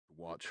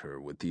watch her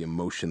with the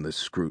emotionless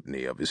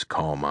scrutiny of his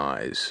calm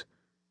eyes.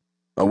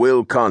 "A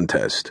will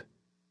contest?"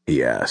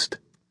 he asked.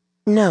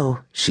 "No,"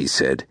 she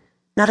said.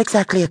 "Not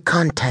exactly a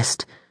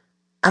contest.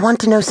 I want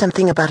to know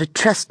something about a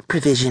trust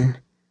provision."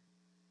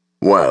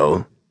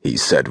 "Well," he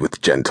said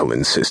with gentle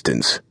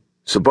insistence,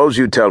 "suppose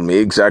you tell me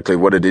exactly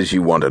what it is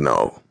you want to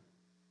know."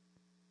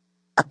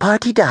 "A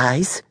party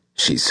dies,"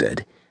 she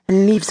said,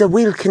 "and leaves a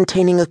will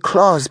containing a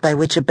clause by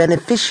which a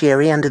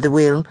beneficiary under the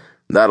will—"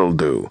 "That'll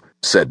do,"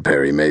 said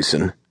Perry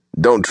Mason.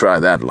 "Don't try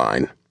that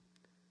line.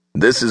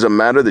 This is a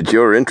matter that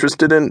you're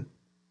interested in?"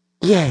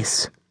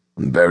 "Yes."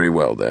 "Very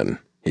well, then,"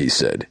 he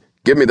said.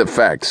 "Give me the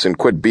facts and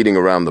quit beating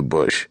around the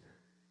bush."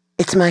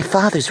 "It's my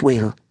father's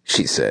will,"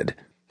 she said.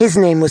 "His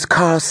name was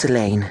Carl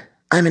Selane.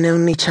 I'm an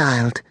only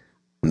child."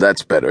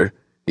 "That's better,"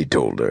 he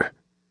told her.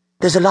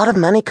 "There's a lot of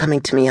money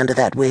coming to me under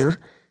that will.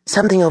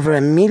 Something over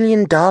 $1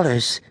 million.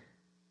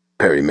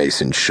 Perry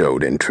Mason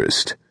showed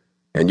interest.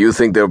 "And you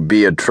think there'll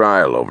be a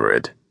trial over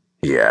it?"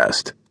 he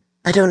asked.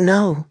 "I don't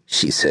know,"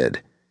 she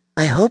said.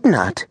 "I hope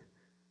not."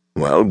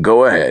 "Well,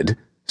 go ahead,"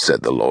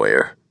 said the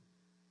lawyer.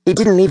 "He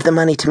didn't leave the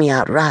money to me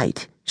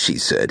outright," she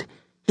said.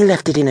 "He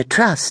left it in a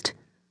trust."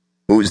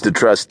 "Who's the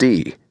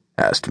trustee?"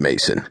 asked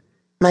Mason.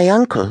 "My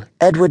uncle,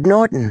 Edward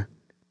Norton."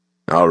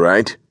 "All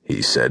right,"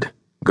 he said.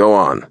 "Go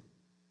on."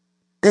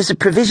 "There's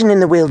a provision in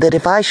the will that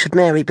if I should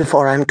marry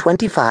before I'm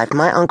 25,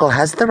 my uncle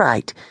has the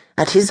right,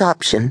 at his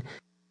option,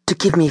 to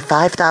give me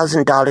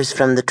 $5,000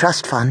 from the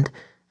trust fund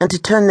and to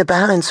turn the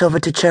balance over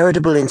to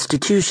charitable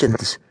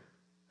institutions."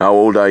 "How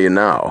old are you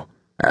now?"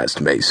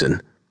 asked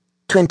Mason.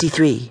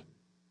 23.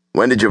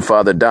 "When did your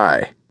father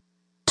die?"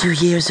 2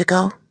 years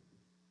ago?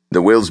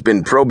 "The will's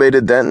been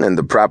probated then and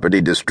the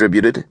property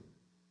distributed?"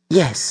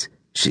 "Yes,"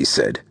 she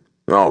said.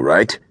 "All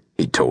right,"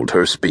 he told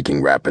her,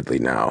 speaking rapidly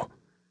now.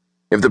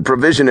 "If the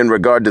provision in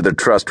regard to the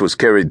trust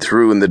was carried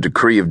through in the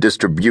decree of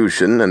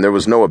distribution and there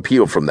was no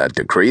appeal from that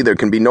decree,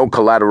 there can be no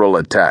collateral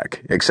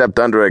attack, except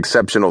under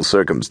exceptional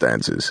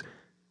circumstances."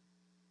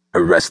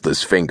 Her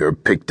restless finger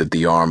picked at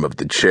the arm of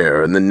the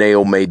chair, and the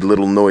nail made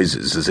little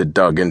noises as it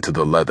dug into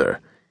the leather.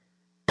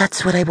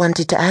 "That's what I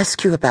wanted to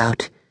ask you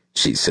about,"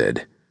 she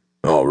said.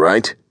 "All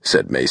right,"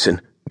 said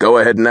Mason. "Go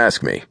ahead and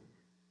ask me."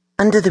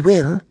 "Under the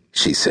will,"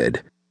 she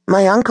said,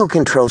 "my uncle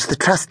controls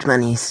the trust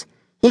monies.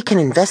 He can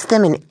invest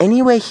them in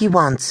any way he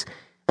wants,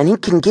 and he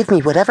can give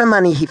me whatever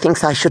money he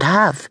thinks I should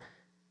have.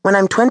 When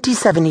I'm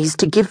 27, he's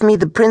to give me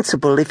the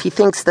principal if he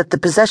thinks that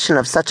the possession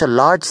of such a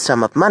large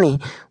sum of money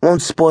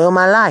won't spoil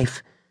my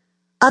life.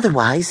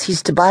 Otherwise,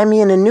 he's to buy me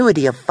an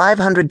annuity of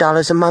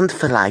 $500 a month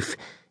for life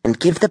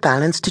and give the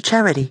balance to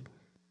charity."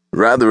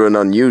 "Rather an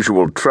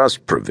unusual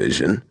trust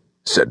provision,"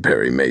 said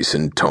Perry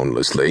Mason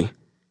tonelessly.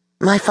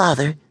 "My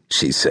father,"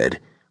 she said,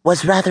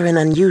 "was rather an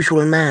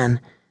unusual man,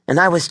 and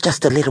I was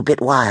just a little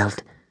bit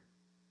wild."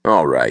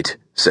 "All right,"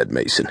 said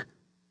Mason.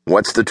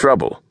 "What's the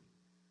trouble?"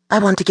 "I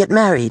want to get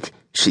married,"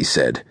 she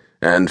said,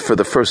 and for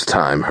the first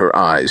time her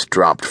eyes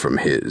dropped from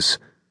his.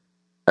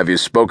 "Have you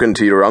spoken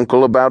to your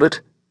uncle about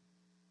it?"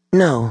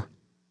 "No."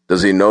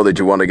 "Does he know that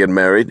you want to get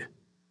married?"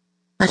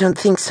 "I don't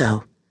think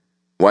so."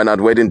 "Why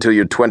not wait until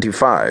you're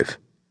 25?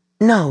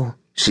 "No,"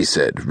 she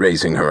said,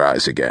 raising her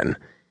eyes again.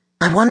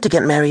 "I want to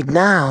get married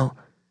now."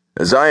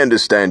 "As I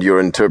understand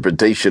your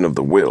interpretation of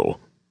the will,"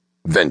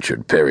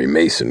 ventured Perry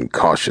Mason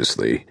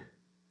cautiously,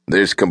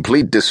 "there's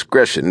complete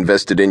discretion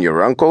vested in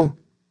your uncle?"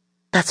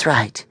 "That's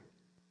right."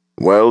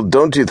 "Well,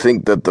 don't you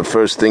think that the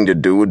first thing to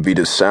do would be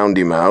to sound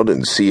him out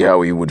and see how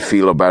he would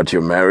feel about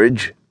your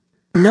marriage?"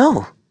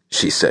 "No,"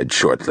 she said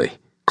shortly,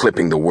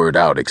 clipping the word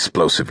out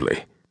explosively.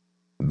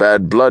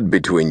 "Bad blood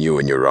between you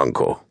and your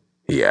uncle?"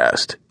 he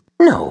asked.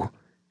 "No,"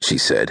 she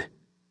said.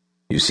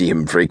 "You see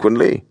him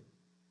frequently?"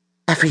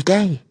 "Every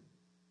day."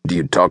 "Do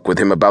you talk with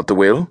him about the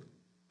will?"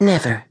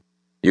 "Never."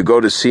 "You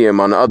go to see him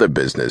on other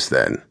business,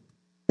 then?"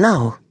 "No,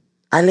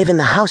 I live in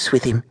the house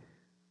with him."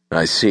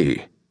 "I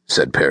see,"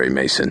 said Perry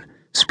Mason,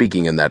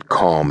 speaking in that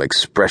calm,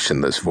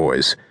 expressionless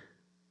voice.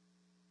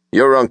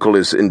 "Your uncle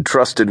is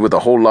entrusted with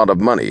a whole lot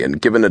of money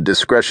and given a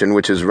discretion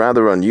which is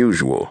rather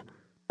unusual.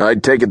 I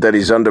take it that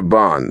he's under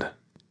bond."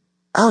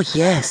 "Oh,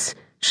 yes,"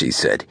 she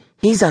said.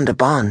 "He's under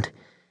bond.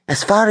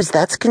 As far as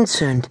that's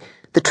concerned,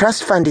 the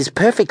trust fund is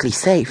perfectly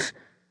safe.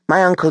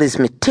 My uncle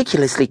is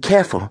meticulously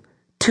careful.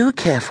 Too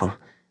careful.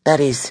 That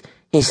is,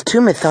 he's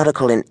too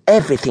methodical in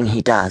everything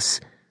he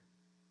does."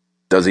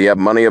 "Does he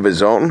have money of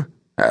his own?"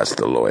 asked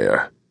the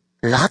lawyer.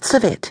 "Lots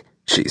of it,"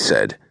 she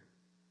said.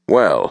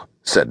 "Well,"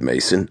 said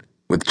Mason,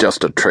 with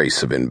just a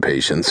trace of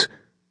impatience,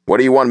 "what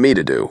do you want me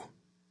to do?"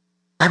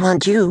 "I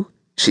want you,"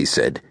 she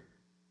said,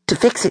 "to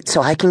fix it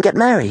so I can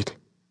get married."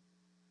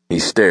 He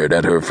stared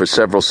at her for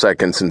several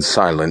seconds in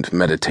silent,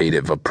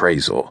 meditative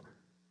appraisal.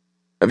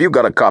 "Have you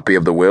got a copy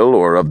of the will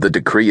or of the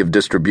decree of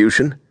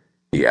distribution?"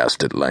 he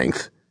asked at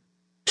length.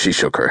 She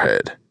shook her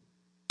head.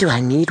 "Do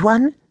I need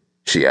one?"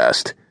 she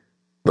asked.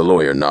 The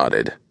lawyer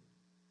nodded.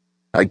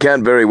 "I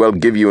can't very well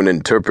give you an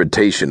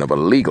interpretation of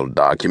a legal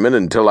document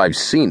until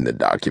I've seen the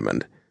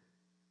document."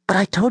 "But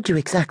I told you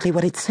exactly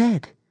what it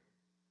said."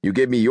 "You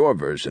gave me your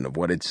version of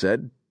what it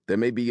said. There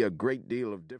may be a great deal of difference."